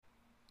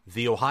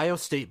The Ohio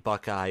State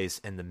Buckeyes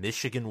and the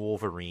Michigan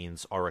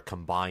Wolverines are a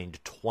combined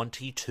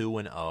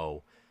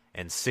 22-0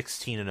 and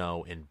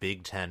 16-0 in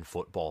Big Ten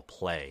football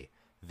play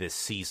this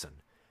season.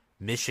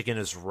 Michigan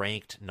is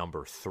ranked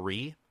number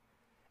 3,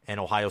 and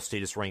Ohio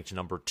State is ranked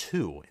number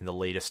 2 in the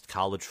latest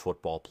college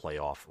football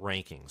playoff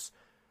rankings.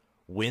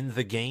 Win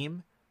the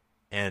game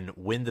and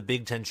win the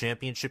Big Ten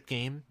championship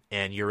game,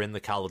 and you're in the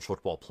college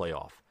football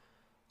playoff.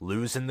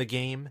 Lose in the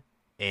game,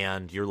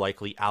 and you're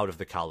likely out of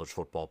the college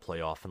football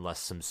playoff unless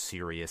some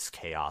serious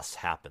chaos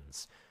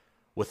happens.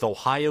 With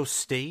Ohio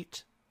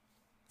State,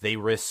 they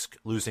risk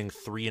losing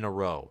 3 in a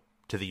row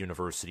to the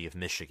University of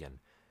Michigan.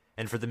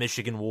 And for the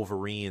Michigan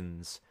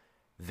Wolverines,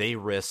 they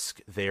risk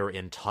their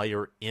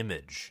entire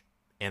image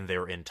and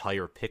their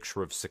entire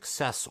picture of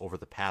success over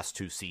the past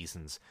 2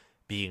 seasons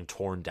being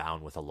torn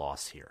down with a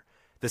loss here.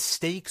 The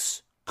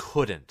stakes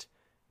couldn't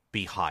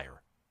be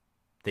higher.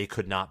 They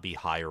could not be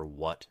higher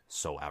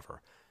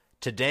whatsoever.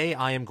 Today,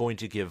 I am going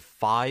to give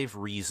 5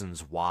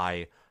 reasons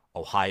why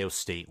Ohio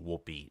State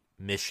will beat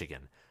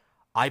Michigan.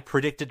 I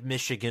predicted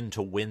Michigan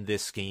to win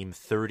this game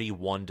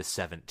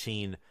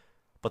 31-17,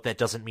 but that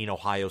doesn't mean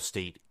Ohio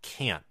State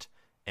can't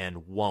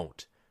and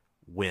won't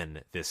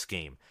win this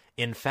game.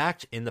 In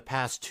fact, in the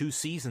past 2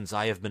 seasons,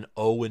 I have been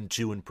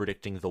 0-2 in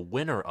predicting the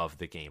winner of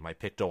the game. I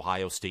picked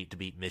Ohio State to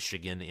beat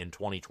Michigan in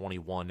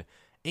 2021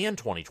 and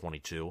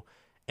 2022,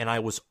 and I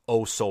was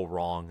oh so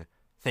wrong.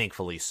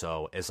 Thankfully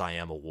so, as I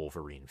am a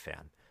Wolverine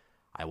fan.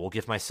 I will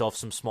give myself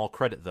some small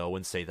credit, though,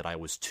 and say that I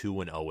was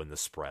 2-0 in the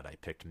spread. I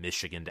picked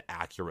Michigan to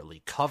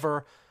accurately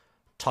cover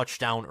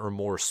touchdown or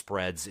more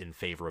spreads in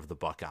favor of the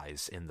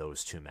Buckeyes in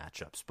those 2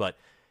 matchups. But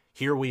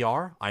here we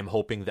are. I'm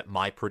hoping that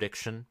my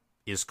prediction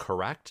is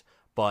correct,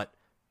 but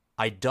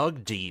I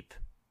dug deep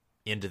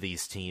into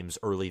these teams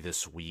early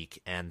this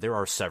week, and there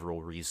are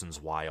several reasons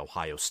why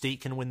Ohio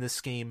State can win this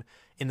game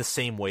in the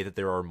same way that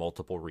there are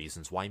multiple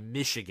reasons why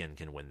Michigan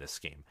can win this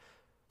game.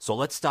 So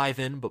let's dive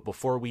in, but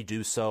before we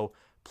do so,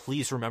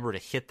 please remember to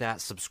hit that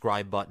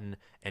subscribe button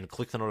and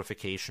click the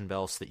notification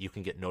bell so that you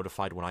can get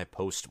notified when I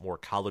post more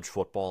college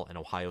football and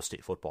Ohio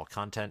State football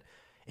content.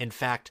 In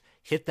fact,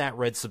 hit that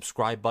red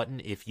subscribe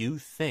button if you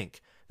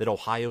think that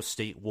Ohio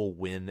State will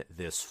win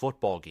this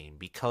football game,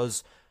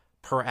 because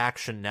per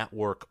Action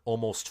Network,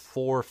 almost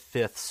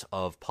 4/5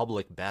 of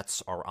public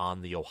bets are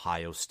on the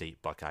Ohio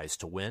State Buckeyes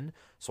to win.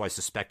 So I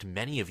suspect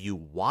many of you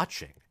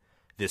watching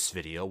this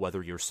video,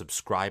 whether you're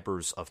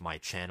subscribers of my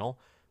channel,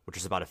 which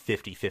is about a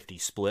 50-50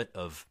 split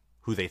of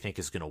who they think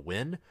is going to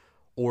win,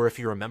 or if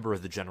you're a member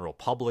of the general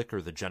public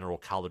or the general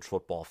college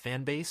football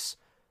fan base,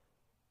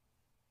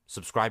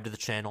 subscribe to the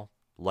channel,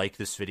 like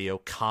this video,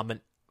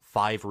 comment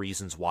 5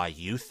 reasons why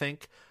you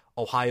think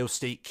Ohio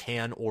State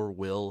can or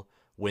will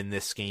win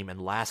this game.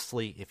 And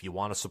lastly, if you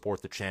want to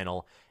support the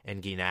channel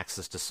and gain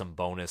access to some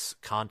bonus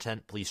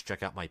content, please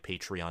check out my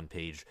Patreon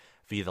page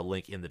via the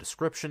link in the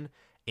description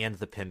and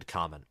the pinned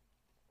comment.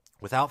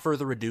 Without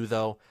further ado,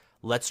 though,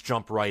 let's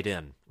jump right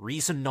in.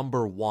 Reason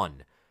number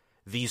 1.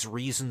 These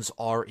reasons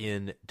are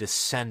in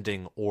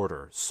descending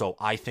order. So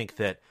I think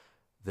that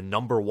the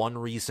number 1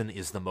 reason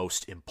is the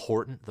most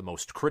important, the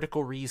most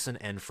critical reason,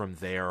 and from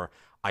there,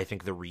 I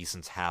think the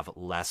reasons have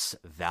less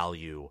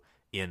value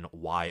in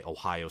why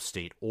Ohio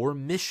State or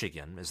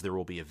Michigan, as there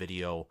will be a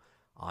video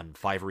on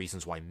 5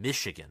 reasons why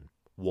Michigan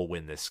will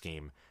win this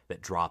game that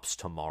drops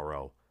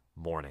tomorrow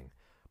morning.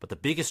 But the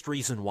biggest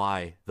reason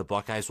why the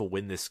Buckeyes will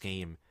win this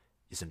game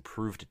is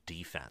improved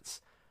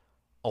defense.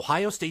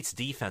 Ohio State's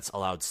defense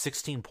allowed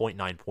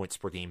 16.9 points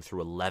per game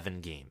through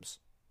 11 games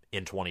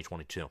in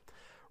 2022.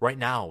 Right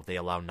now, they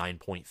allow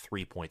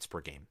 9.3 points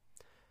per game.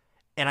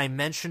 And I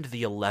mentioned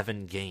the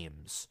 11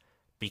 games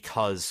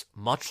because,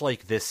 much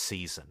like this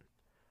season,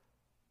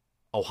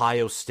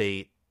 Ohio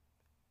State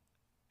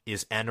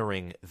is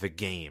entering the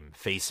game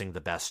facing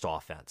the best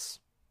offense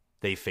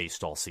they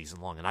faced all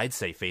season long. And I'd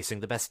say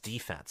facing the best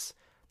defense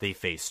they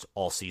faced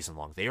all season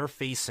long. They are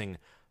facing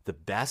the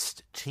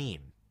best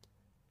team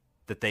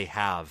that they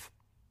have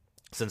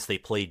since they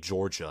played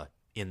Georgia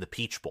in the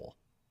Peach Bowl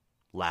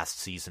last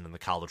season in the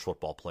college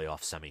football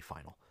playoff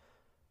semifinal.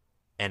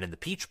 And in the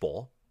Peach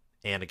Bowl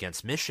and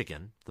against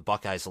Michigan, the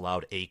Buckeyes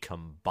allowed a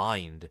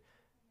combined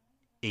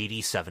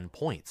 87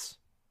 points.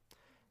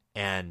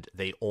 And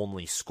they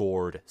only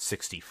scored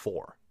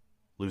 64,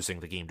 losing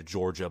the game to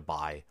Georgia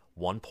by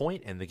 1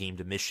 point and the game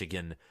to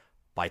Michigan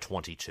by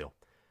 22.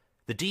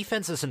 The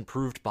defense has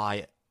improved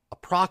by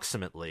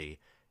approximately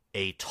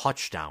a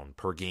touchdown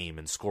per game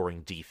in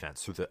scoring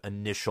defense through the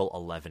initial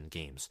 11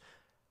 games.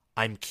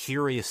 I'm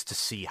curious to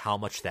see how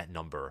much that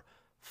number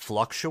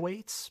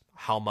fluctuates,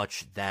 how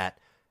much that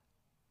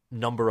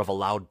number of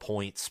allowed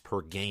points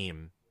per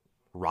game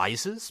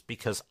rises,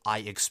 because I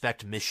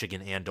expect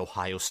Michigan and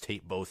Ohio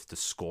State both to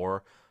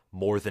score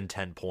more than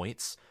 10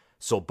 points.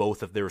 So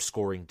both of their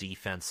scoring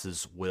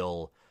defenses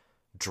will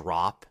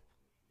drop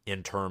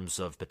in terms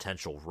of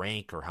potential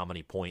rank or how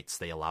many points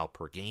they allow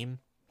per game,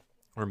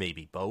 or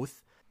maybe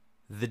both.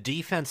 The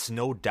defense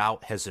no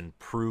doubt has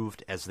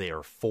improved as they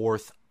are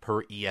 4th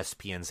per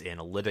ESPN's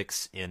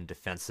analytics in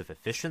defensive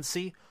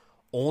efficiency,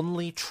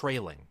 only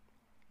trailing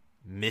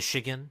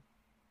Michigan,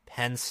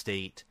 Penn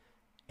State,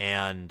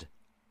 and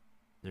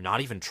they're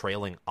not even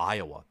trailing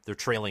Iowa. They're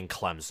trailing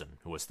Clemson,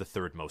 who was the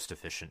third most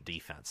efficient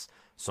defense.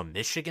 So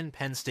Michigan,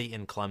 Penn State,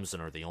 and Clemson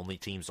are the only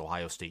teams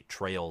Ohio State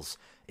trails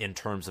in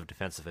terms of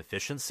defensive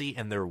efficiency,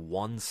 and they're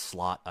one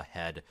slot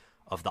ahead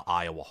of the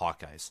Iowa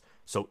Hawkeyes.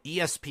 So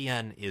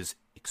ESPN is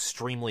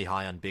extremely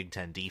high on Big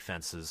Ten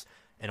defenses,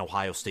 and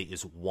Ohio State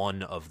is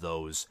one of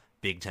those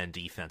Big Ten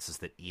defenses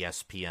that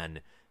ESPN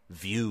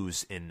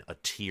views in a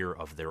tier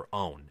of their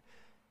own.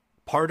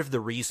 Part of the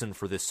reason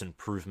for this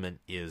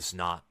improvement is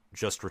not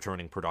just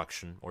returning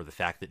production or the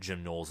fact that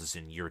Jim Knowles is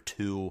in year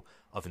 2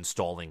 of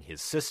installing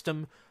his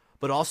system,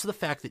 but also the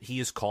fact that he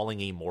is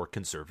calling a more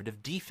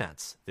conservative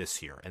defense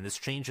this year, and this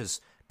change has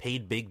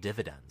paid big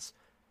dividends.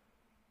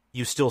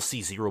 You still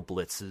see zero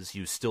blitzes,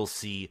 you still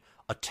see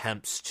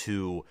attempts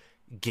to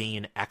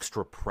gain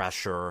extra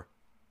pressure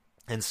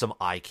and some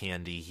eye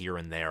candy here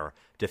and there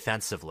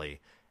defensively,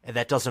 and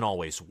that doesn't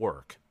always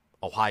work.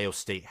 Ohio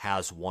State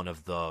has one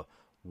of the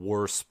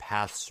worst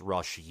pass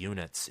rush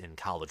units in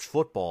college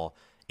football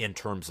in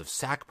terms of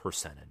sack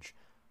percentage,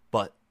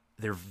 but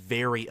they're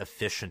very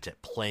efficient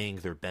at playing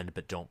their bend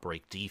but don't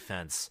break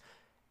defense,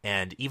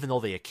 and even though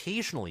they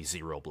occasionally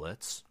zero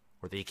blitz,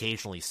 or they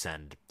occasionally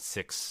send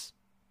 6,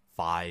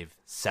 5,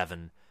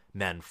 7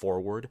 men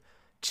forward,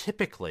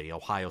 typically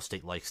Ohio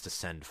State likes to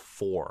send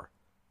 4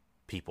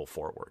 people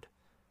forward.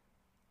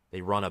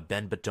 They run a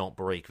bend but don't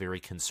break, very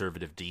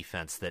conservative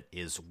defense that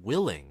is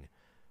willing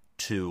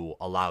to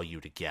allow you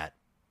to get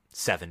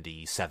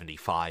 70,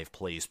 75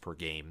 plays per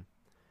game.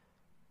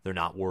 They're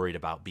not worried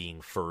about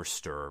being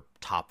first or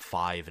top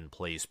 5 in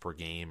plays per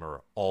game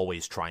or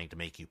always trying to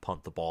make you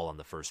punt the ball on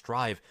the first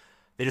drive.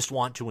 They just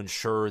want to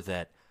ensure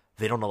that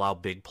they don't allow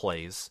big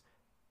plays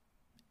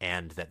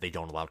and that they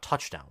don't allow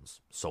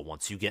touchdowns. So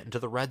once you get into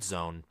the red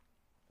zone,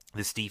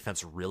 this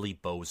defense really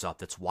bows up.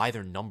 That's why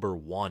they're number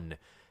 1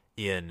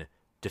 in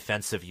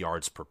defensive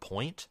yards per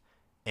point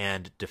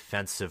and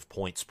defensive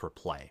points per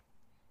play.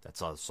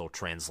 That's also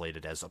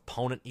translated as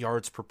opponent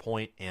yards per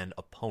point and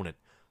opponent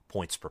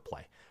points per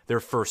play. They're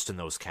first in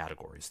those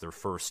categories. They're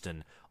first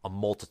in a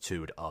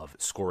multitude of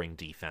scoring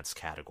defense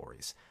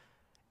categories.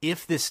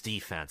 If this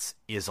defense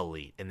is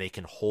elite and they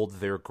can hold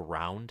their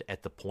ground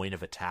at the point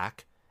of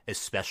attack,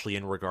 especially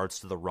in regards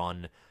to the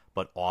run,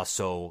 but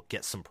also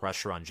get some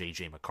pressure on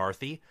J.J.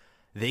 McCarthy,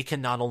 they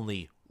can not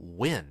only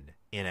win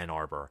in Ann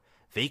Arbor,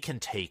 they can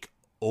take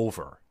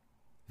over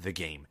the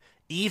game.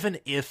 Even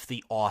if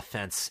the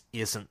offense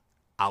isn't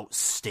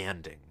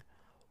outstanding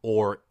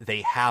or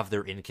they have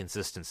their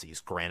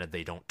inconsistencies, granted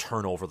they don't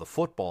turn over the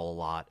football a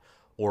lot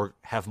or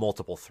have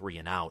multiple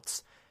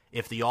 3-and-outs,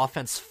 if the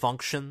offense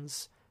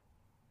functions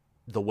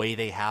the way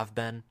they have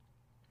been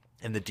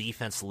and the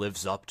defense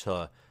lives up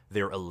to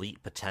their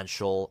elite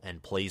potential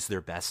and plays their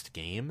best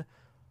game,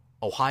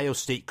 Ohio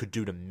State could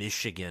do to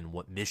Michigan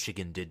what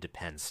Michigan did to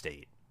Penn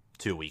State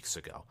 2 weeks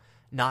ago.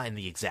 Not in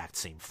the exact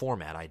same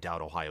format. I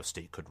doubt Ohio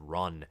State could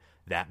run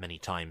that many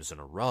times in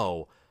a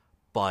row,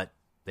 but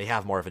they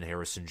have Marvin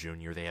Harrison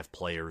Jr., they have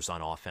players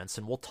on offense,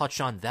 and we'll touch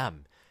on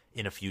them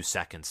in a few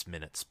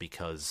minutes,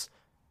 because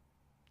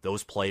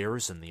those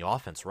players and the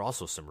offense are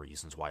also some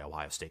reasons why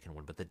Ohio State can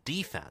win. But the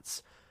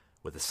defense,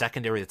 with a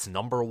secondary that's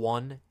number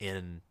 1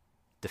 in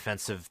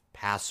defensive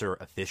passer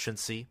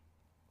efficiency,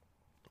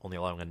 only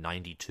allowing a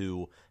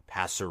 92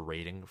 passer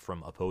rating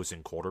from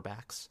opposing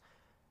quarterbacks,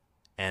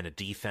 and a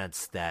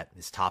defense that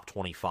is top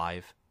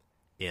 25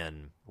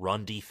 in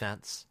run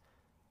defense,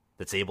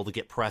 that's able to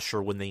get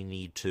pressure when they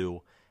need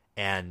to,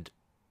 and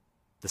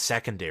the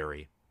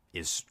secondary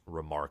is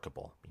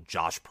remarkable. I mean,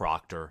 Josh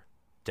Proctor,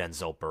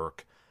 Denzel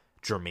Burke,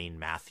 Jermaine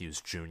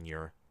Matthews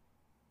Jr.,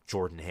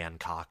 Jordan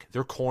Hancock,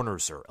 their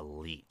corners are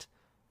elite.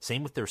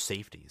 Same with their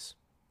safeties.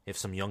 They have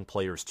some young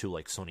players too,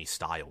 like Sonny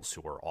Styles,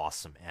 who are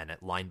awesome. And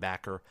at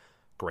linebacker,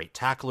 great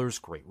tacklers,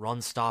 great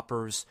run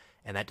stoppers,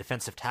 and that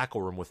defensive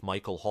tackle room with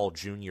Michael Hall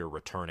Jr.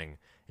 returning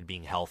and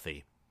being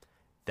healthy.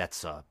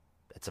 That's a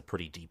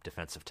pretty deep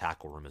defensive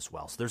tackle room as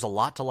well. So there's a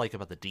lot to like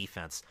about the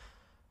defense.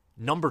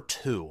 Number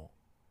 2,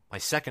 my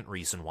second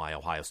reason why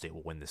Ohio State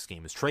will win this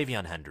game is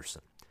TreVeyon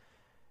Henderson.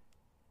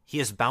 He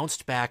has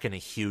bounced back in a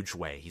huge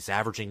way. He's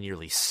averaging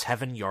nearly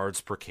 7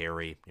 yards per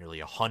carry, nearly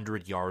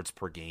 100 yards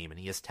per game, and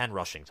he has 10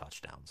 rushing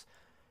touchdowns.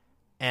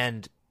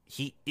 And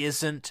he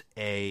isn't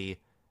a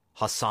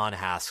Hassan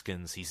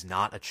Haskins. He's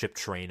not a Chip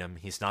Trayanum.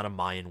 He's not a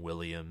Mayan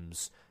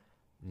Williams,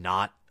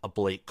 not a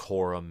Blake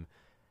Corum.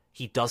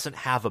 He doesn't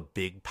have a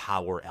big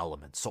power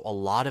element. So a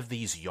lot of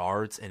these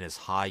yards and his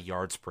high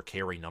yards per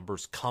carry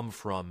numbers come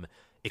from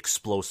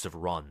explosive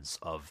runs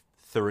of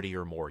 30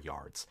 or more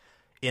yards.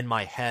 In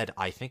my head,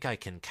 I think I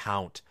can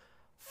count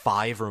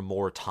 5 or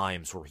more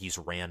times where he's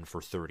ran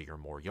for 30 or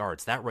more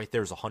yards. That right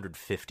there is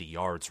 150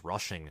 yards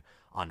rushing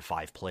on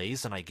 5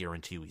 plays, and I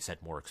guarantee you he's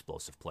had more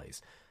explosive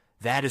plays.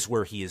 That is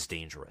where he is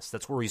dangerous.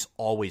 That's where he's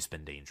always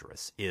been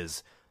dangerous,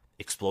 is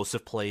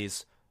explosive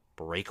plays,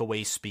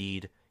 breakaway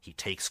speed. He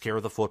takes care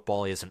of the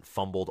football. He hasn't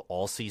fumbled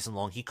all season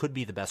long. He could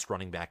be the best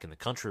running back in the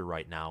country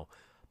right now,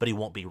 but he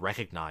won't be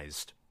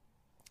recognized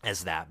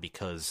as that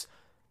because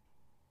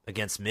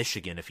against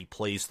Michigan, if he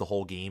plays the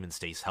whole game and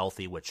stays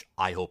healthy, which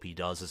I hope he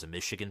does as a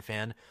Michigan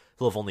fan,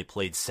 he'll have only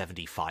played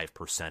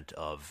 75%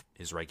 of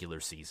his regular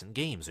season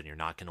games, and you're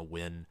not going to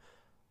win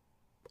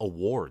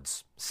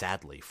awards,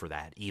 sadly, for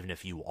that, even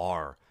if you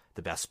are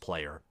the best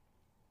player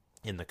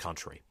in the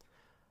country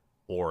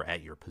or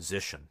at your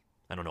position.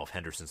 I don't know if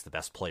Henderson's the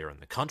best player in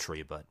the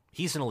country, but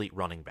he's an elite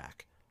running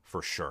back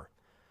for sure.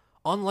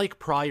 Unlike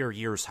prior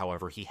years,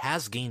 however, he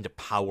has gained a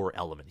power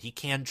element. He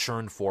can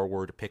churn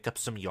forward, pick up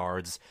some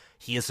yards.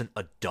 He isn't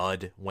a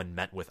dud when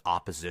met with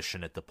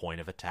opposition at the point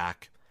of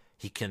attack.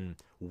 He can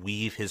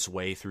weave his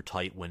way through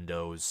tight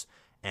windows,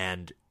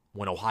 and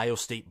when Ohio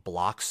State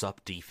blocks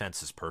up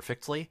defenses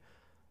perfectly,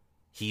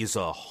 he's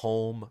a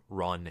home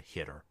run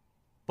hitter.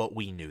 But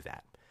we knew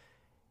that.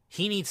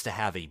 He needs to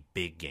have a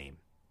big game.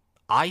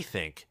 I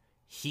think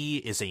he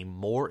is a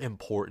more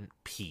important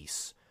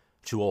piece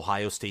to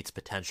Ohio State's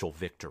potential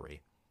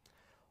victory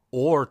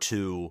or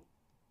to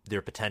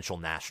their potential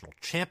national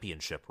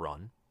championship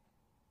run,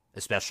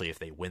 especially if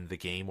they win the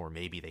game, or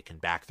maybe they can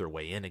back their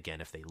way in again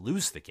if they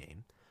lose the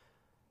game.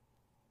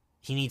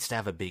 He needs to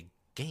have a big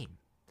game.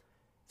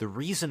 The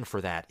reason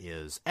for that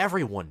is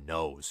everyone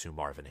knows who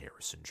Marvin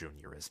Harrison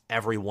Jr. is.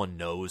 Everyone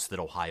knows that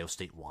Ohio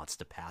State wants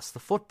to pass the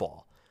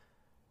football.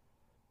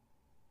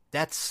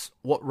 That's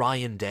what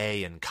Ryan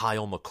Day and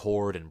Kyle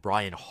McCord and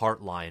Brian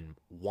Hartline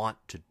want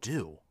to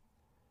do.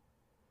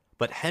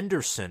 But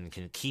Henderson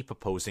can keep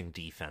opposing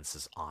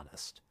defenses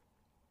honest.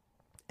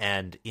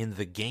 And in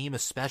the game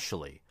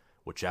especially,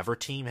 whichever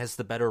team has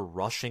the better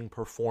rushing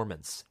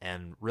performance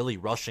and really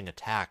rushing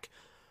attack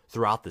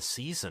throughout the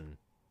season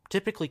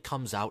typically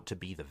comes out to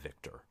be the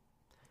victor.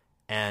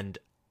 And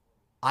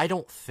I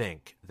don't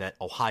think that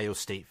Ohio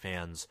State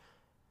fans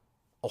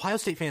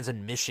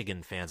and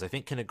Michigan fans, I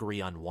think, can agree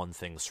on one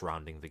thing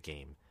surrounding the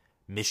game.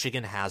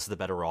 Michigan has the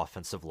better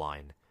offensive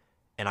line.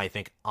 And I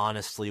think,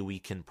 honestly, we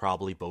can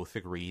probably both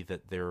agree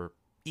that they're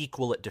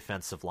equal at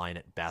defensive line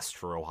at best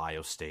for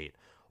Ohio State,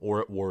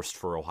 or at worst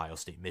for Ohio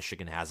State.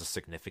 Michigan has a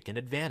significant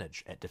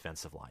advantage at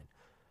defensive line.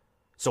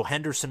 So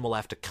Henderson will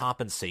have to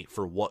compensate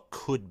for what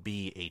could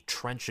be a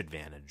trench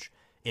advantage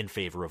in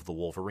favor of the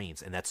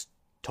Wolverines, and that's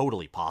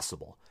totally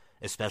possible,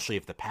 especially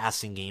if the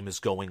passing game is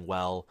going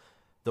well.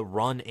 The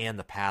run and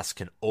the pass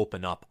can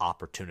open up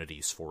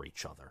opportunities for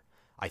each other.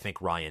 I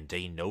think Ryan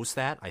Day knows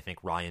that. I think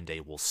Ryan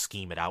Day will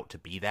scheme it out to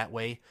be that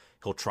way.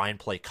 He'll try and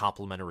play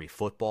complementary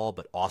football,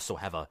 but also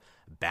have a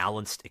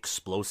balanced,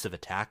 explosive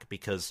attack,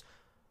 because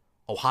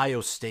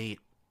Ohio State,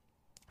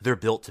 they're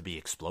built to be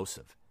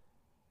explosive.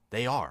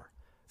 They are.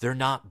 They're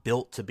not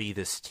built to be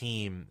this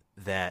team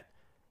that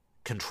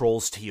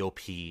controls TOP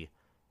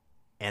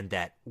and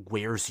that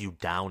wears you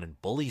down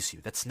and bullies you.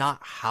 That's not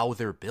how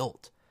they're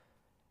built.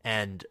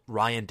 And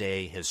Ryan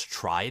Day has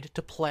tried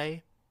to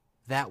play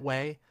that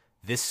way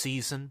this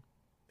season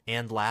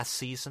and last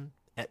season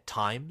at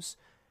times,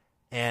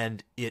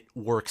 and it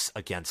works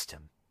against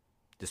him.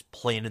 Just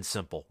plain and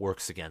simple,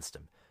 works against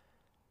him.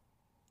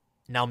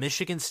 Now,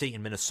 Michigan State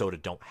and Minnesota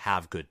don't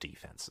have good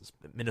defenses.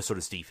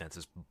 Minnesota's defense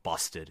is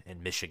busted,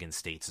 and Michigan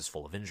State's is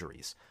full of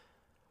injuries.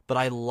 But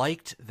I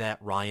liked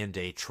that Ryan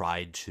Day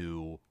tried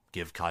to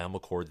give Kyle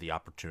McCord the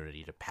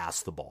opportunity to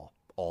pass the ball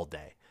all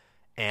day,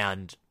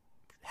 and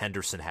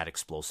Henderson had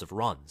explosive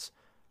runs.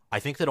 I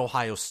think that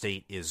Ohio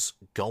State is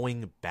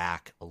going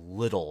back a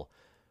little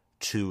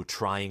to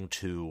trying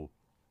to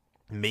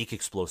make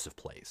explosive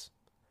plays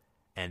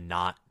and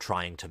not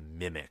trying to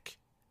mimic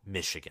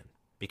Michigan.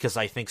 Because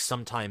I think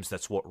sometimes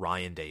that's what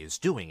Ryan Day is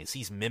doing, is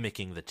he's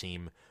mimicking the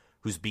team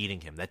who's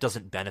beating him. That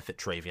doesn't benefit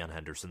TreVeyon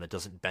Henderson. That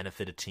doesn't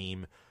benefit a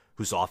team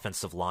whose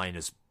offensive line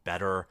is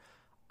better,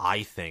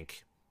 I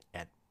think,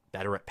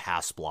 better at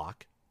pass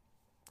block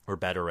or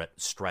better at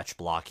stretch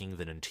blocking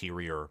than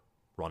interior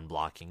run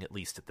blocking, at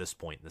least at this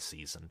point in the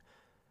season.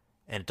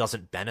 And it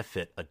doesn't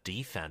benefit a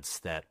defense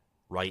that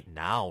right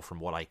now, from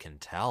what I can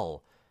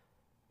tell,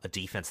 a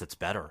defense that's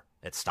better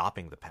at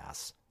stopping the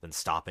pass than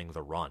stopping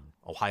the run.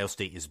 Ohio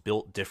State is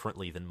built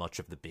differently than much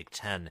of the Big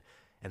Ten,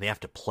 and they have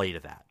to play to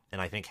that.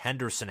 And I think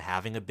Henderson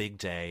having a big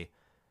day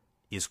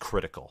is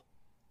critical.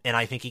 And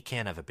I think he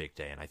can have a big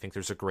day, and I think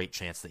there's a great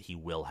chance that he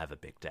will have a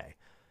big day.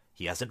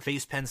 He hasn't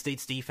faced Penn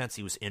State's defense.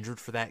 He was injured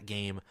for that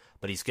game,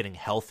 but he's getting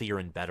healthier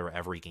and better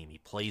every game he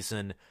plays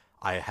in.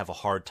 I have a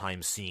hard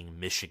time seeing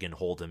Michigan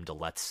hold him to,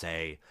 let's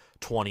say,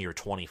 20 or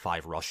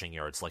 25 rushing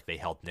yards like they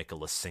held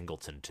Nicholas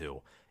Singleton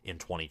to in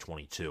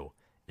 2022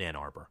 in Ann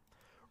Arbor.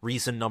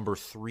 Reason number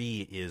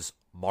 3 is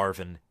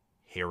Marvin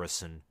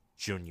Harrison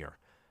Jr.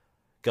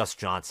 Gus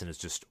Johnson is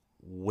just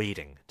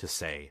waiting to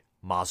say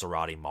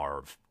Maserati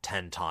Marv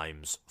 10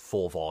 times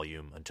full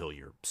volume until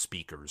your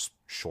speakers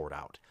short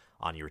out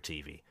on your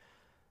TV.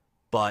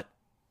 But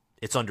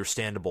it's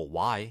understandable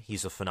why.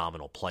 He's a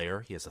phenomenal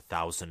player. He has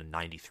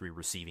 1,093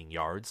 receiving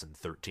yards and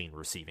 13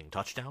 receiving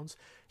touchdowns.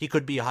 He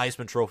could be a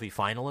Heisman Trophy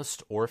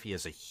finalist, or if he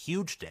has a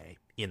huge day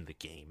in the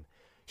game,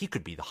 he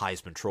could be the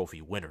Heisman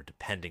Trophy winner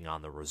depending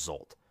on the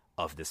result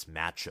of this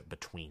matchup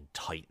between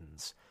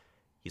Titans.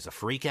 He's a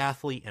freak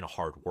athlete and a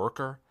hard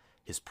worker.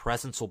 His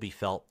presence will be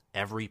felt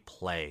every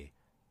play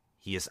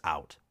he is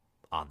out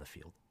on the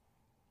field.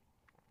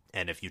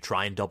 And if you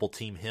try and double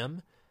team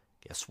him,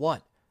 guess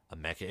what?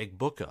 Emeka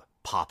Egbuka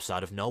pops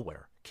out of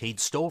nowhere. Cade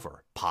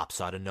Stover pops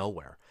out of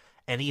nowhere.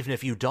 And even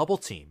if you double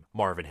team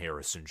Marvin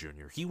Harrison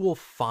Jr., he will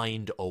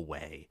find a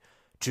way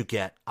to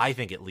get, I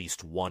think, at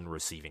least one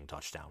receiving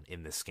touchdown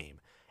in this game.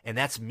 And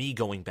that's me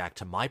going back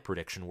to my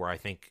prediction where I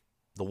think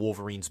the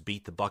Wolverines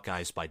beat the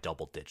Buckeyes by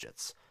double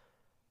digits.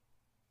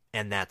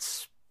 And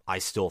I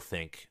still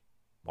think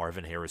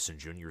Marvin Harrison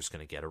Jr. is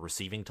going to get a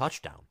receiving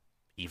touchdown,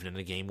 even in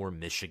a game where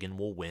Michigan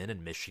will win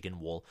and Michigan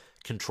will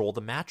control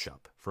the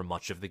matchup for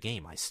much of the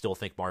game. I still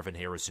think Marvin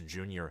Harrison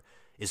Jr.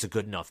 is a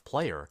good enough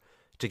player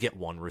to get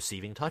one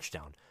receiving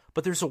touchdown.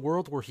 But there's a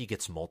world where he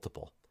gets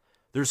multiple.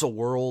 There's a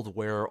world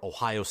where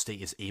Ohio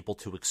State is able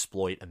to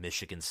exploit a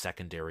Michigan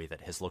secondary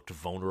that has looked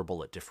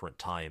vulnerable at different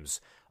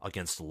times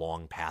against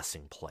long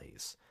passing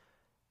plays.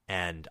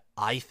 And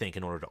I think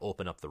in order to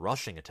open up the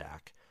rushing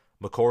attack,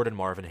 McCord and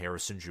Marvin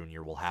Harrison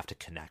Jr. will have to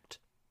connect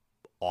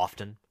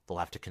often. They'll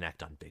have to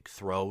connect on big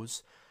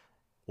throws.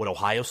 What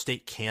Ohio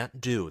State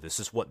can't do, this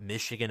is what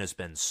Michigan has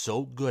been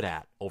so good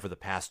at over the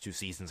past 2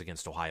 seasons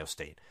against Ohio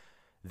State.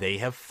 They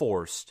have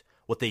forced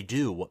what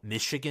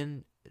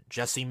Michigan,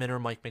 Jesse Minter,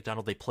 Mike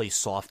McDonald, they play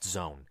soft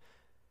zone.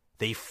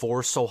 They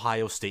force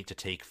Ohio State to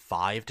take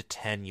 5 to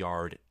 10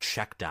 yard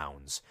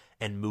checkdowns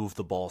and move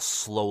the ball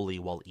slowly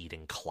while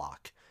eating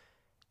clock.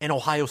 And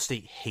Ohio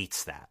State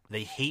hates that.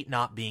 They hate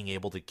not being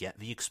able to get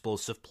the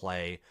explosive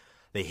play.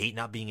 They hate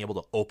not being able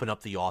to open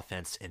up the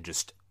offense and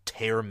just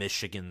tear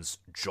Michigan's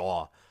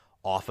jaw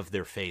off of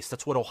their face.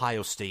 That's what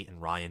Ohio State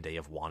and Ryan Day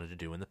have wanted to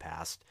do in the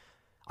past.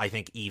 I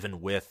think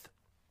even with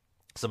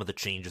some of the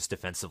changes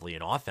defensively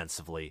and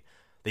offensively,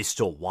 they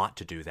still want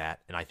to do that,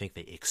 and I think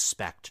they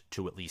expect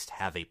to at least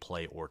have a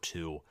play or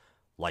two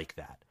like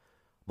that.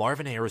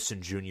 Marvin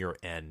Harrison Jr.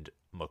 and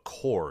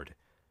McCord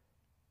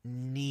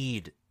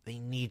need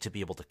to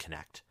be able to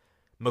connect.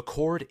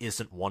 McCord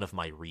isn't one of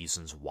my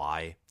reasons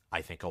why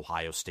I think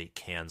Ohio State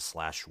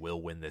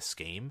can/will win this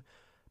game,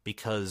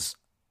 because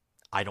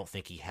I don't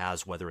think he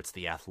has, whether it's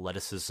the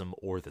athleticism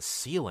or the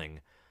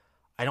ceiling,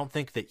 I don't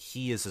think that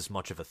he is as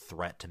much of a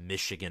threat to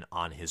Michigan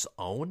on his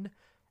own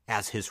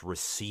as his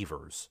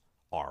receivers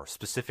are,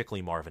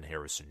 specifically Marvin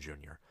Harrison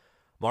Jr.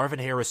 Marvin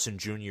Harrison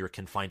Jr.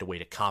 can find a way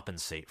to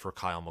compensate for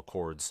Kyle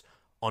McCord's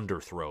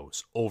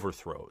underthrows,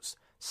 overthrows,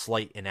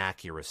 slight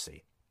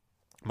inaccuracy.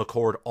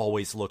 McCord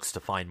always looks to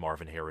find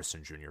Marvin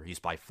Harrison Jr. He's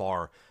by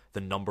far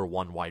the number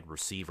 1 wide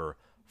receiver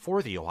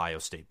for the Ohio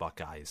State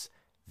Buckeyes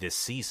this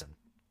season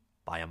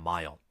by a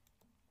mile.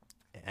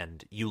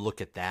 And you look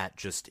at that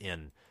just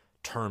in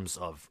terms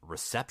of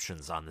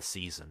receptions on the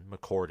season.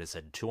 McCord has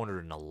had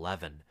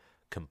 211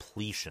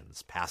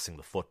 completions passing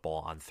the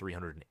football on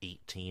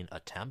 318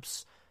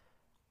 attempts.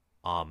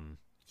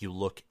 You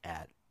look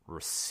at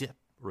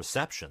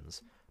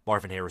receptions,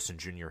 Marvin Harrison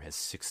Jr. has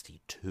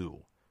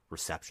 62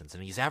 receptions,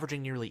 and he's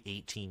averaging nearly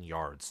 18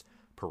 yards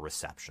per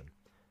reception.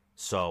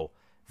 So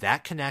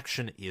that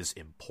connection is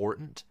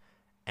important,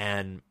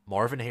 and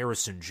Marvin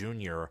Harrison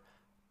Jr.,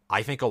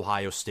 I think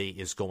Ohio State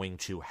is going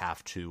to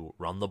have to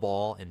run the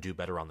ball and do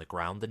better on the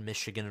ground than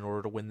Michigan in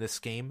order to win this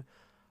game.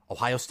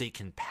 Ohio State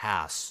can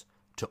pass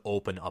to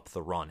open up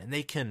the run, and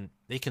they can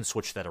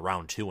switch that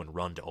around too and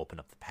run to open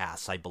up the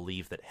pass. I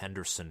believe that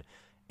Henderson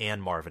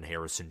and Marvin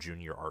Harrison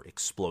Jr. are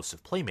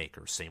explosive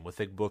playmakers. Same with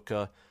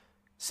Egbuka,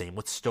 same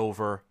with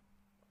Stover.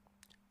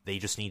 They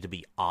just need to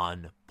be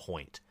on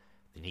point.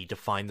 They need to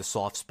find the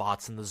soft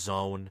spots in the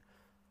zone.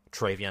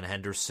 TreVeyon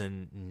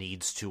Henderson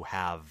needs to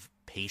have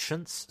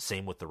patience.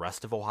 Same with the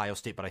rest of Ohio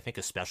State, but I think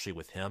especially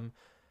with him,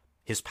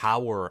 his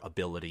power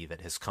ability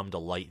that has come to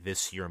light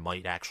this year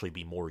might actually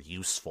be more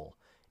useful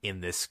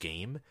in this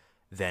game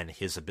than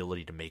his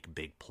ability to make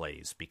big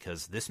plays,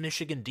 because this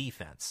Michigan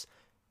defense,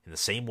 in the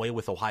same way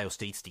with Ohio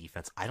State's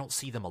defense, I don't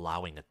see them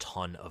allowing a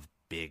ton of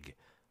big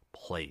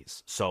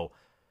plays. So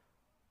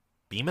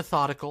be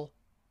methodical.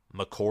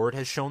 McCord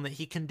has shown that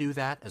he can do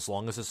that as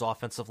long as his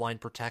offensive line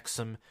protects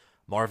him.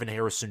 Marvin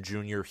Harrison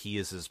Jr., he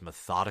is as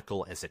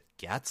methodical as it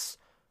gets.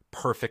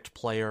 Perfect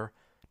player.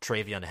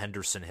 TreVeyon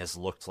Henderson has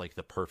looked like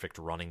the perfect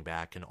running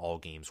back in all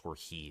games where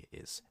he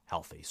is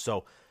healthy.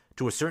 So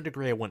to a certain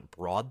degree, I went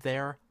broad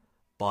there,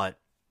 but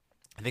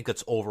I think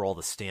that's overall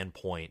the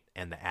standpoint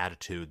and the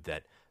attitude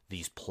that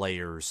these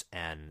players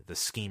and the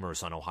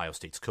schemers on Ohio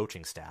State's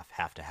coaching staff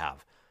have to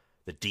have.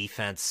 The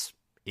defense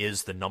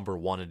is the number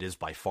one. It is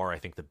by far, I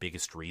think, the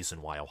biggest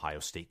reason why Ohio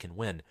State can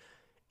win.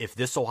 If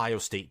this Ohio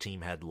State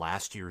team had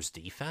last year's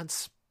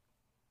defense,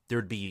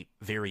 there'd be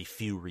very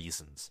few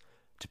reasons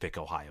to pick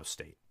Ohio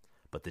State.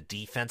 But the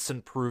defense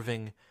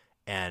improving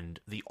and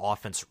the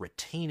offense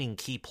retaining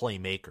key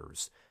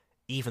playmakers,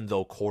 even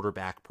though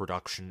quarterback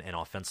production and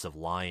offensive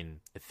line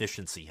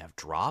efficiency have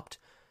dropped,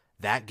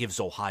 that gives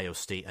Ohio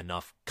State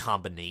enough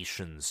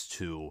combinations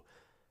to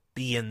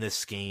be in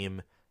this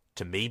game,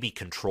 to maybe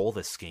control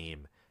this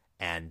game,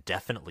 and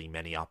definitely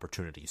many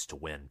opportunities to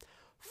win.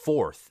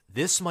 Fourth,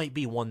 this might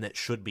be one that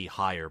should be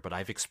higher, but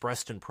I've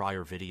expressed in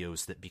prior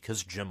videos that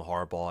because Jim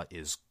Harbaugh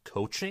is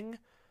coaching,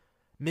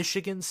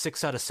 Michigan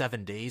 6 out of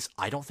 7 days.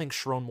 I don't think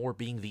Sherrone Moore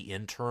being the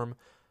interim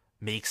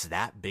makes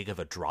that big of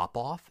a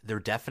drop-off. There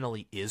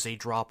definitely is a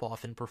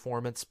drop-off in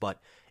performance,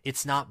 but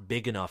it's not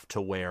big enough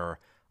to where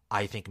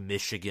I think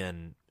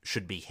Michigan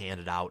should be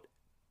handed out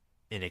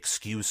an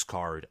excuse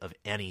card of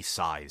any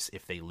size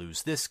if they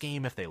lose this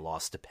game, if they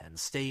lost to Penn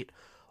State,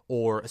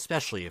 or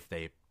especially if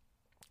they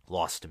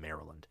lost to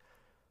Maryland.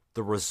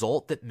 The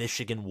result that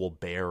Michigan will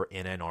bear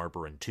in Ann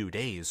Arbor in 2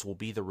 days will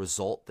be the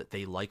result that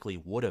they likely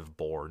would have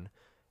borne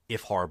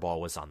if Harbaugh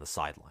was on the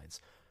sidelines.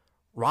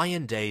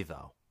 Ryan Day,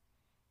 though,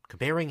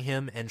 comparing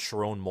him and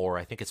Sherrone Moore,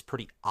 I think it's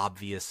pretty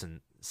obvious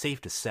and safe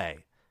to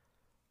say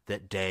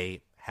that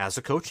Day has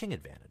a coaching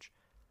advantage.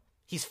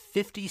 He's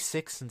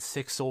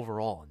 56-6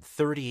 overall and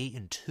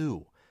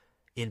 38-2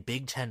 in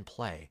Big Ten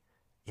play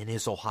in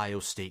his Ohio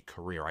State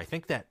career. I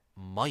think that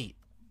might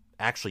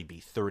actually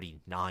be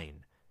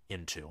 39-2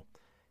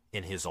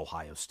 in his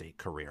Ohio State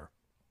career.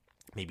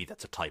 Maybe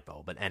that's a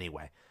typo, but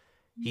anyway,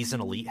 he's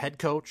an elite head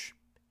coach.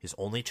 His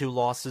only 2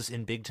 losses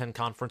in Big Ten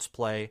conference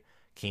play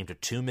came to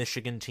 2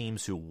 Michigan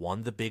teams who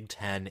won the Big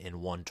Ten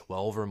and won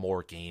 12 or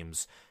more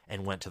games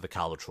and went to the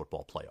college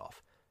football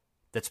playoff.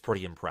 That's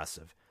pretty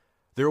impressive.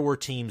 There were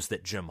teams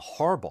that Jim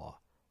Harbaugh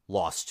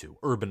lost to,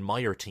 Urban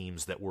Meyer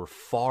teams that were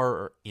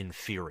far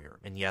inferior,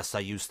 and yes, I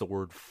use the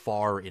word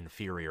far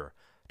inferior,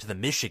 to the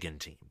Michigan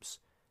teams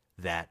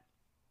that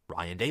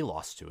Ryan Day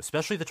lost to,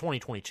 especially the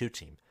 2022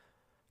 team.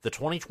 The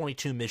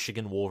 2022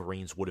 Michigan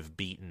Wolverines would have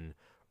beaten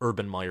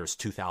Urban Meyer's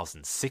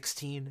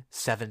 2016,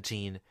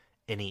 17,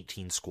 and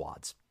 18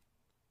 squads.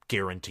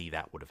 Guarantee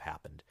that would have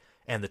happened.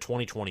 And the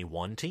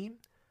 2021 team,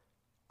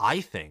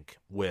 I think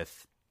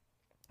with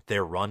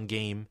their run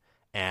game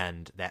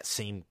and that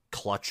same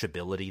clutch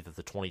ability that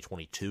the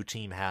 2022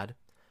 team had,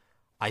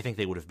 I think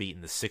they would have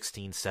beaten the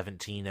 16,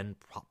 17, and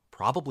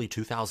probably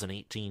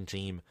 2018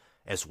 team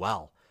as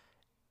well.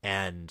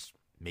 And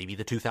maybe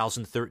the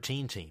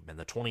 2013 team and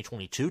the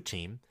 2022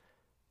 team.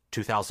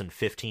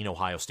 2015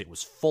 Ohio State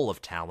was full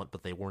of talent,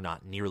 but they were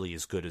not nearly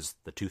as good as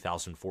the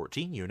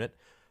 2014 unit.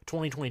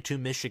 2022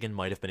 Michigan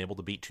might have been able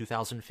to beat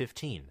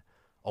 2015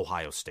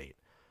 Ohio State.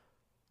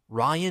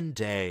 Ryan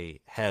Day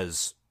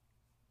has,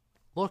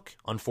 look,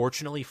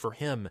 unfortunately for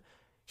him,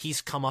 he's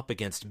come up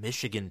against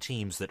Michigan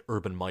teams that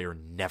Urban Meyer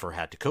never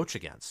had to coach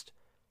against,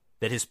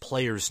 that his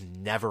players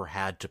never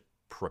had to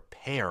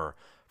prepare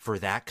for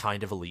that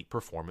kind of elite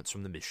performance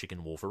from the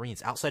Michigan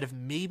Wolverines, outside of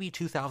maybe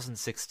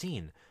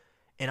 2016.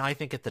 And I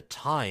think at the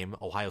time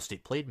Ohio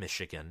State played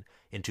Michigan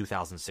in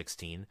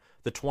 2016,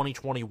 the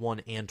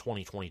 2021 and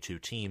 2022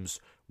 teams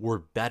were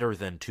better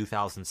than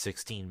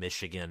 2016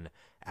 Michigan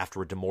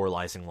after a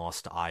demoralizing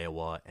loss to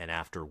Iowa and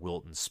after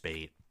Wilton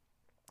Speight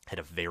had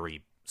a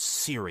very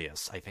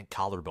serious, I think,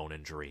 collarbone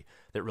injury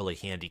that really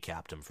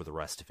handicapped him for the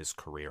rest of his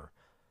career.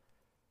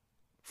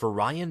 For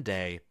Ryan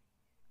Day,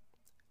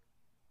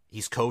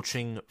 he's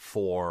coaching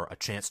for a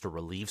chance to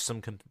relieve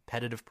some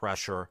competitive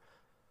pressure,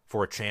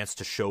 for a chance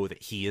to show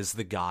that he is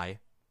the guy.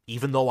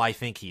 Even though I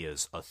think he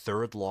is, a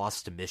third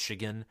loss to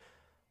Michigan,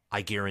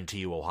 I guarantee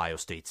you Ohio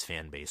State's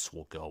fan base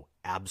will go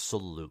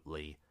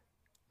absolutely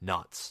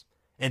nuts.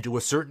 And to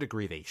a certain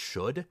degree they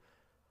should.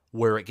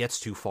 Where it gets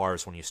too far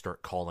is when you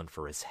start calling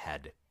for his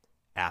head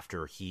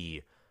after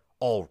he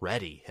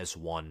already has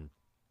won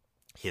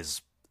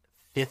his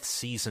 5th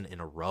season in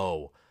a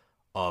row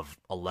of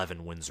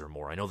 11 wins or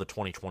more. I know the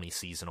 2020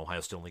 season, Ohio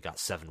State only got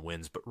 7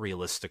 wins, but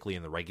realistically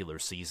in the regular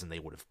season, they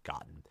would have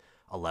gotten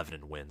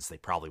 11 wins. They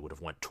probably would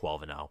have went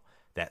 12-0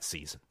 that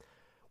season.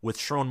 With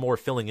Sherrone Moore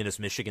filling in as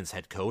Michigan's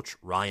head coach,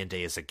 Ryan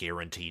Day is a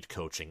guaranteed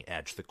coaching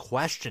edge. The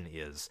question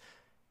is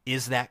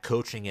that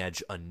coaching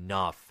edge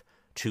enough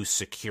to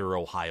secure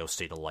Ohio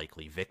State a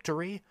likely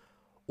victory?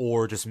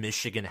 Or does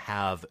Michigan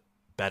have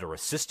better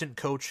assistant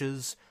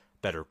coaches,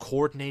 better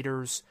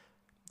coordinators,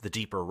 the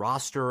deeper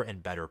roster,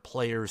 and better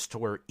players to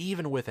where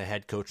even with a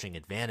head coaching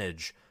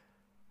advantage,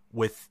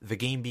 with the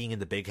game being in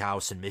the big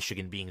house and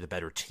Michigan being the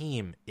better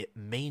team, it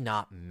may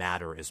not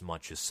matter as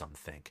much as some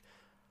think.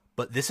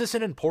 But this is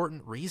an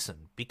important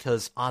reason,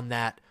 because on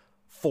that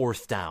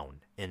 4th down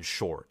and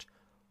short,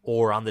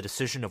 or on the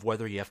decision of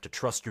whether you have to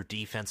trust your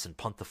defense and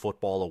punt the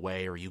football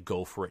away or you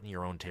go for it in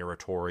your own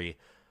territory,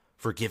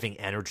 for giving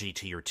energy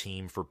to your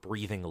team, for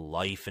breathing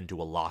life into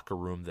a locker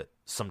room that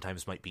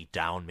sometimes might be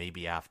down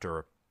maybe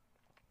after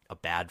a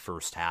bad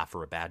first half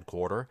or a bad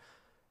quarter,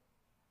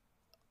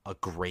 a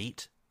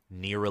great,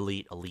 near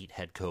elite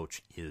head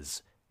coach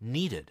is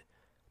needed.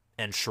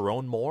 And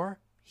Sherrone Moore,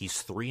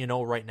 he's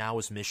 3-0 right now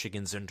as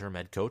Michigan's interim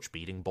head coach,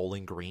 beating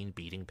Bowling Green,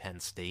 beating Penn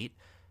State,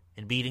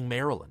 and beating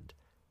Maryland.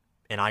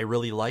 And I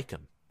really like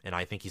him, and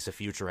I think he's a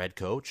future head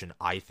coach, and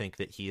I think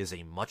that he is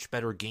a much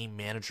better game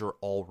manager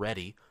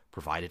already,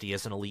 provided he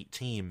has an elite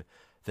team,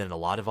 than a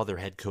lot of other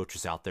head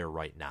coaches out there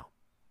right now.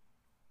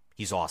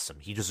 He's awesome.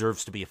 He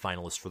deserves to be a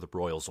finalist for the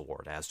Broyles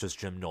Award, as does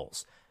Jim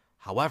Knowles.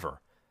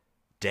 However,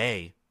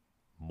 Day,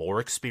 more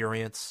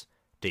experience.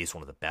 Day's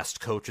one of the best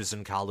coaches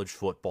in college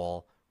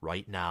football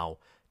right now.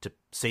 To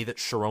say that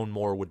Sherrone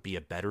Moore would be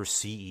a better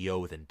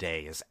CEO than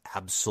Day is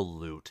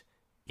absolute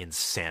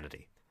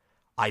insanity.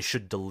 I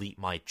should delete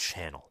my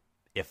channel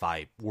if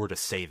I were to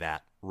say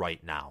that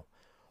right now,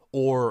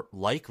 or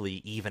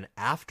likely even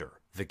after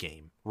the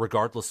game,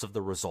 regardless of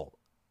the result.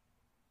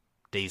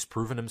 Day's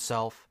proven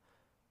himself,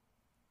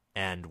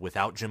 and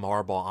without Jim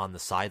Harbaugh on the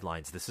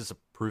sidelines, this is a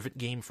prove-it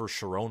game for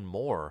Sherrone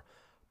Moore,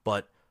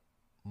 but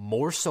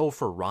more so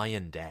for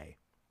Ryan Day,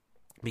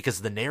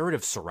 because the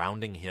narrative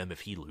surrounding him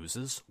if he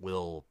loses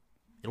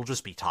it'll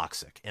just be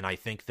toxic, and I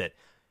think that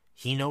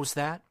he knows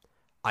that.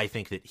 I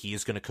think that he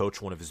is going to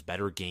coach one of his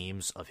better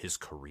games of his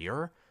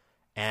career,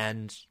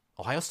 and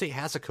Ohio State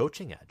has a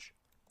coaching edge.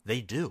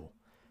 They do.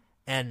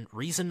 And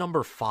reason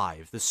number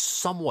 5, this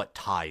somewhat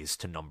ties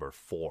to number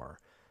 4,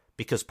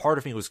 because part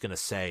of me was going to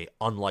say,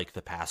 unlike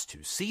the past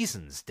 2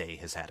 seasons, Day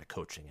has had a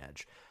coaching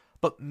edge.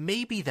 But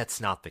maybe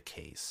that's not the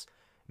case.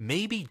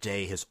 Maybe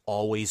Day has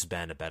always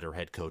been a better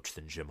head coach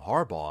than Jim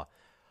Harbaugh,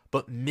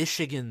 but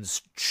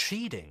Michigan's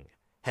cheating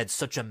had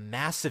such a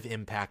massive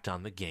impact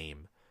on the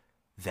game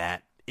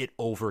that it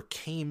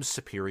overcame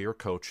superior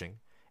coaching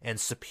and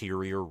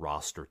superior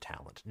roster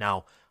talent.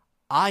 Now,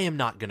 I am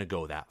not going to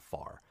go that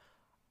far.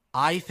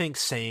 I think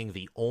saying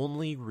the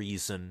only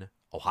reason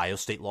Ohio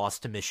State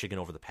lost to Michigan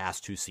over the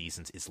past 2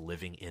 seasons is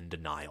living in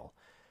denial.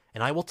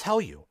 And I will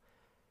tell you,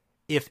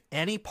 if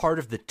any part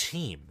of the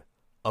team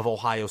of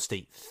Ohio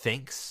State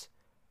thinks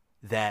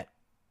that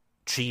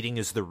cheating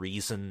is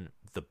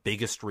the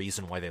biggest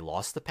reason why they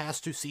lost the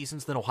past 2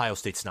 seasons, then Ohio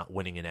State's not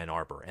winning in Ann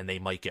Arbor, and they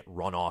might get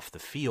run off the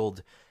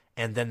field,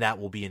 and then that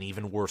will be an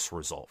even worse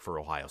result for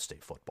Ohio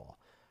State football.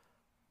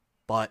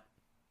 But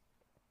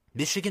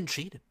Michigan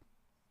cheated.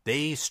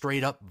 They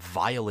straight up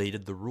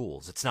violated the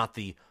rules. It's not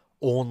the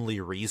only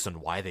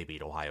reason why they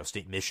beat Ohio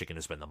State. Michigan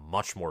has been the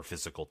much more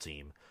physical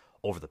team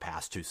over the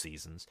past 2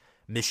 seasons.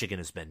 Michigan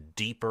has been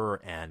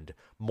deeper and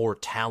more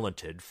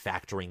talented,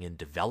 factoring in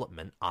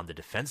development on the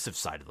defensive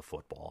side of the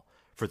football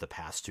for the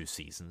past 2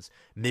 seasons.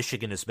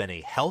 Michigan has been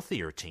a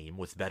healthier team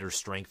with better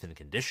strength and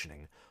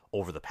conditioning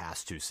over the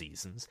past 2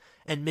 seasons.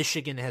 And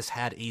Michigan has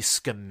had a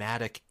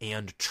schematic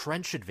and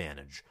trench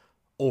advantage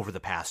over the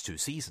past 2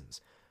 seasons.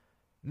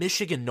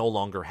 Michigan no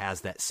longer has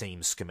that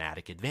same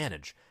schematic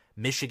advantage.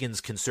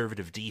 Michigan's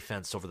conservative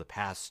defense over the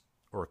past,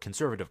 or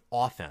conservative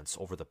offense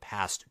over the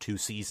past 2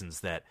 seasons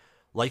that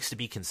likes to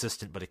be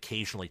consistent but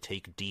occasionally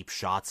take deep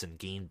shots and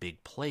gain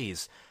big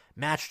plays,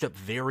 matched up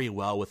very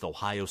well with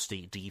Ohio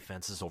State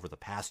defenses over the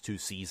past 2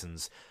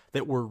 seasons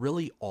that were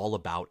really all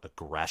about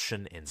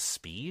aggression and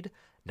speed,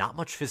 not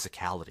much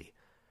physicality.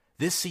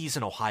 This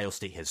season, Ohio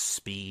State has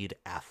speed,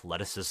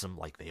 athleticism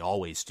like they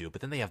always do, but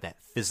then they have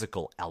that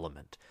physical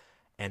element.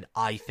 And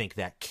I think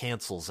that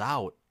cancels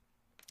out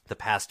the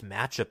past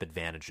matchup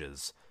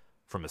advantages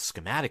from a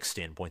schematic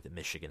standpoint that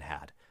Michigan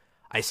had.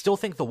 I still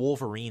think the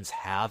Wolverines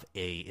have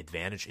an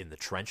advantage in the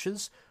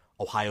trenches.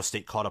 Ohio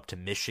State caught up to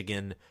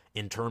Michigan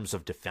in terms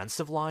of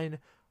defensive line,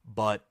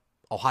 but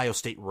Ohio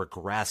State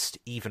regressed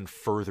even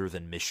further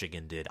than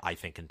Michigan did, I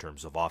think, in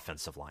terms of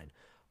offensive line.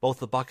 Both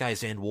the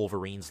Buckeyes and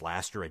Wolverines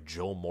last year had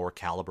Joe Moore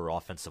caliber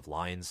offensive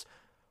lines.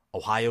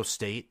 Ohio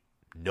State,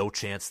 no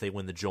chance they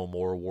win the Joe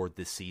Moore Award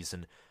this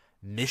season.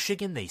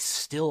 Michigan, they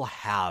still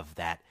have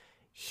that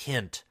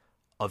hint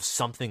of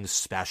something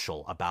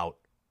special about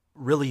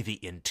really the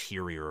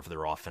interior of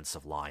their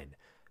offensive line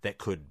that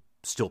could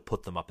still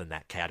put them up in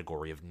that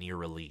category of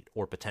near elite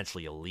or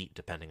potentially elite,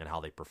 depending on how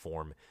they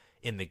perform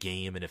in the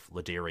game and if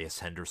Ladarius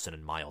Henderson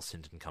and Miles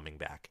Hinton coming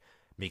back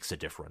makes a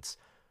difference.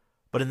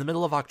 But in the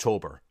middle of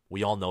October,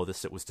 we all know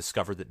this, it was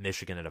discovered that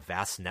Michigan had a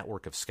vast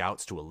network of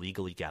scouts to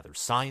illegally gather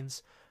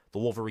signs. The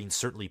Wolverines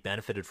certainly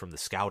benefited from the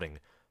scouting.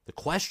 The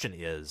question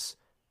is,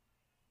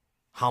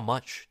 how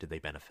much did they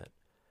benefit?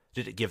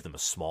 Did it give them a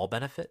small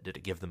benefit? Did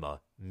it give them a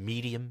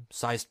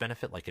medium-sized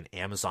benefit, like an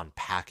Amazon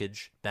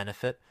package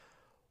benefit?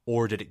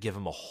 Or did it give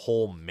them a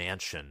whole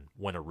mansion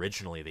when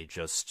originally they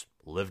just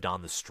lived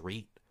on the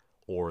street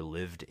or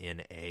lived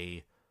in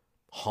a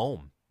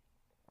home,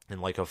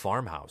 in like a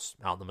farmhouse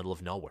out in the middle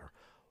of nowhere?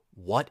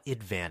 What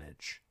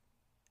advantage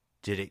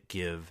did it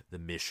give the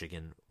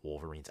Michigan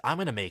Wolverines? I'm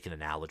going to make an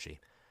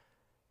analogy.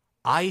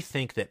 I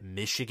think that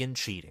Michigan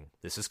cheating,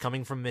 this is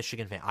coming from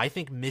Michigan fan, I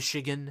think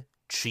Michigan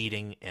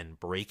cheating and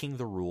breaking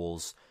the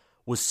rules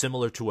was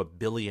similar to a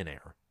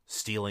billionaire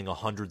stealing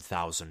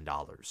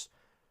 $100,000.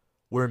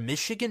 Where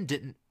Michigan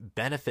didn't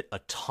benefit a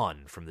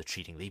ton from the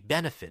cheating. They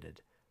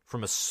benefited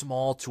from a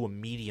small to a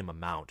medium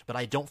amount, but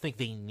I don't think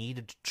they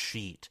needed to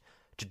cheat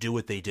to do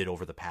what they did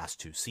over the past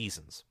 2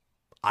 seasons.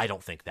 I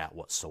don't think that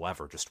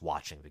whatsoever, just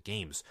watching the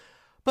games.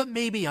 But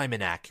maybe I'm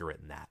inaccurate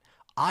in that.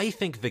 I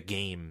think the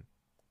game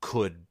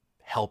could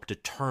help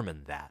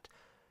determine that.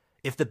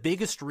 If the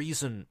biggest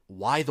reason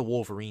why the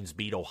Wolverines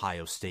beat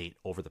Ohio State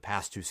over the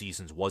past 2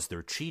 seasons was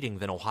their cheating,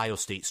 then Ohio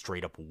State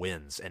straight up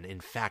wins, and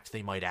in fact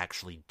they might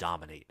actually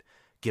dominate,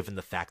 given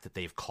the fact that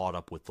they've caught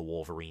up with the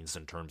Wolverines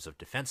in terms of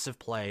defensive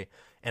play,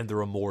 and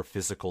they're a more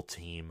physical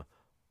team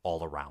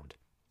all around.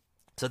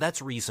 So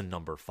that's reason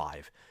number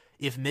 5.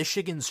 If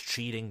Michigan's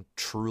cheating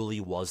truly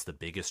was the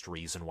biggest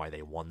reason why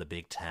they won the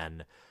Big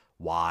Ten,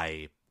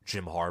 why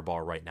Jim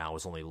Harbaugh right now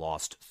has only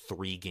lost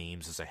 3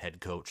 games as a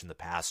head coach in the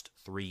past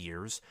 3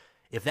 years.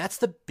 If that's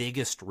the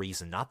biggest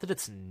reason, not that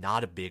it's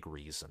not a big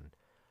reason,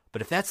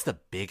 but if that's the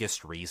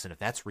biggest reason, if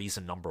that's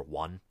reason number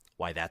 1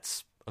 why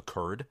that's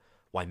occurred,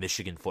 why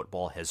Michigan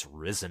football has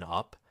risen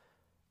up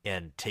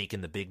and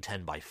taken the Big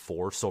Ten by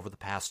force over the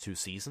past 2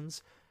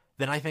 seasons,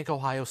 then I think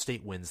Ohio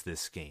State wins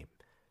this game.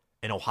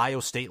 An Ohio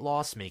State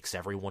loss makes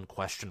everyone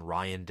question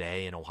Ryan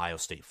Day and Ohio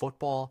State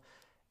football,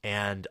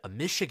 and a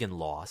Michigan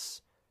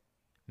loss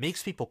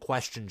makes people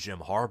question Jim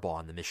Harbaugh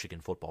and the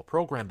Michigan football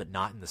program, but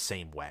not in the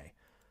same way.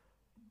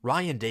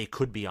 Ryan Day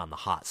could be on the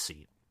hot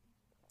seat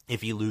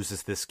if he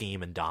loses this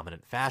game in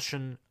dominant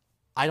fashion.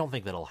 I don't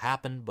think that'll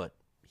happen, but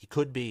he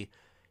could be.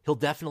 He'll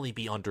definitely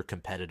be under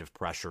competitive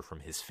pressure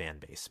from his fan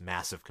base,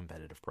 massive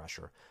competitive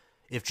pressure.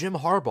 If Jim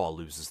Harbaugh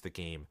loses the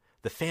game,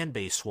 the fan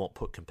base won't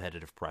put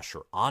competitive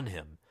pressure on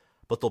him,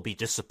 but they'll be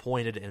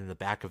disappointed, and in the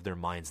back of their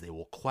minds they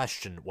will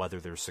question whether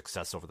their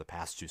success over the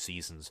past 2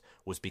 seasons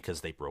was because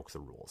they broke the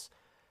rules.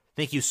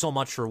 Thank you so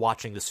much for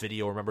watching this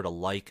video. Remember to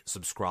like,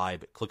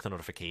 subscribe, click the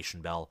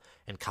notification bell,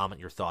 and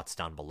comment your thoughts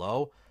down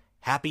below.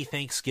 Happy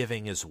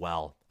Thanksgiving as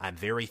well. I'm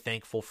very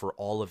thankful for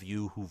all of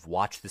you who've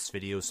watched this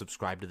video,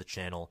 subscribed to the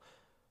channel,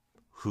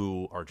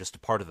 who are just a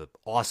part of the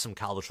awesome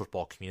college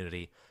football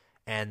community.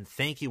 And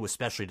thank you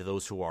especially to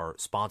those who are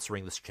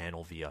sponsoring this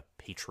channel via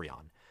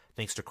Patreon.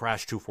 Thanks to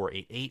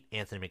Crash2488,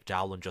 Anthony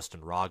McDowell, and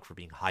Justin Rogg for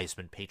being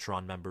Heisman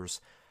Patreon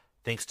members.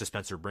 Thanks to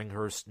Spencer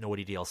Bringhurst, Noah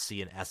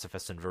DLC, and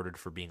SFS Inverted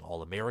for being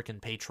All-American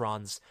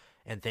patrons.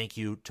 And thank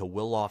you to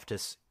Will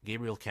Loftus,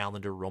 Gabriel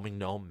Calendar, Roaming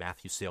Gnome,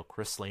 Matthew Sale,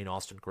 Chris Lane,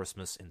 Austin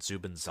Christmas, and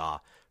Zubin Zah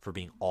for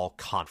being all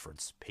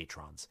conference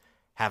patrons.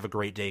 Have a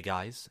great day,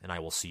 guys, and I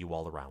will see you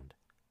all around.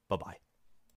 Bye-bye.